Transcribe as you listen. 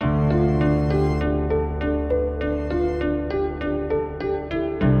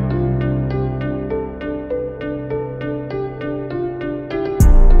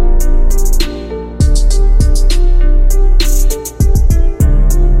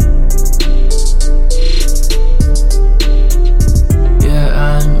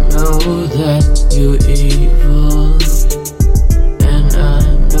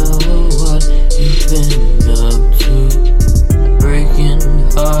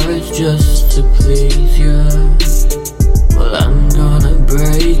hard just to please you. Well, I'm gonna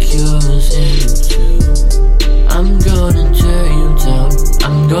break yours in two. I'm gonna tear you down.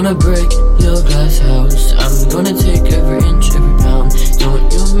 I'm gonna break your glass house. I'm gonna take every inch, every pound.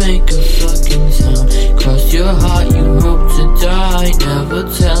 Don't you make a fucking sound. Cross your heart, you hope to die. Never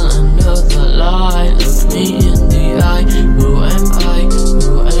tell another lie. Look me in the eye. Who am I?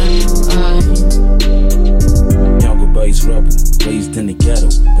 Who am I? Younger boys rebel, raised in the ghetto.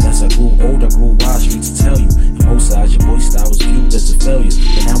 But as I grew old, I grew wise, street to tell you. And most sides, your boy style was viewed as a failure.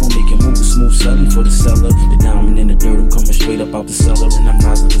 But now I'm making moves, smooth selling for the seller. The diamond in the dirt, I'm coming straight up out the cellar. And I'm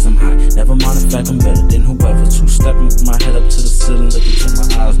rising cause I'm high. Never mind the fact I'm better than whoever. Two-stepping with my head up to the ceiling, looking to my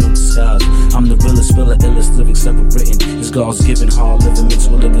eyes, no disguise. I'm the realest, spiller, illest, living separating. It's God's given, hard living, mixed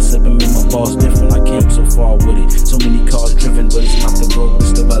with liquor, sipping. Make my bars different, I came so far with it. So many cars driven, but it's not the road.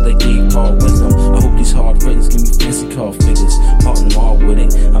 It's the by the gate, hard wisdom. I hope these hard writtens give me fancy car figures. Hard and hard with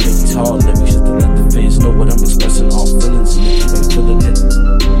it. I make these hard lyrics just to let the fans know what I'm expressing. All feelings and if you ain't feeling it.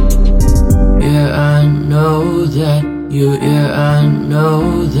 Yeah, I know that you, yeah, I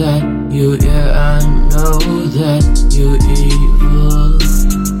know that you, yeah, I know that you evil.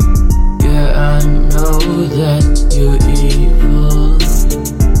 Yeah, I know that you evil.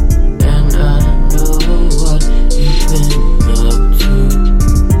 And I know what you've been up to.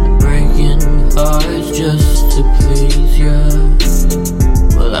 Breaking hearts just to please you.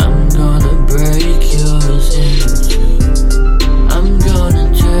 Well, I'm gonna break yours in two. I'm gonna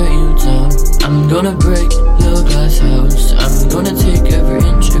tear you down. I'm gonna break your glass house. I'm gonna take every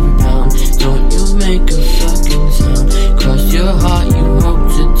inch, every pound. Don't you make a fucking sound. Cross your heart, you hope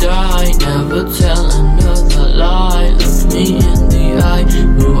to die. Never tell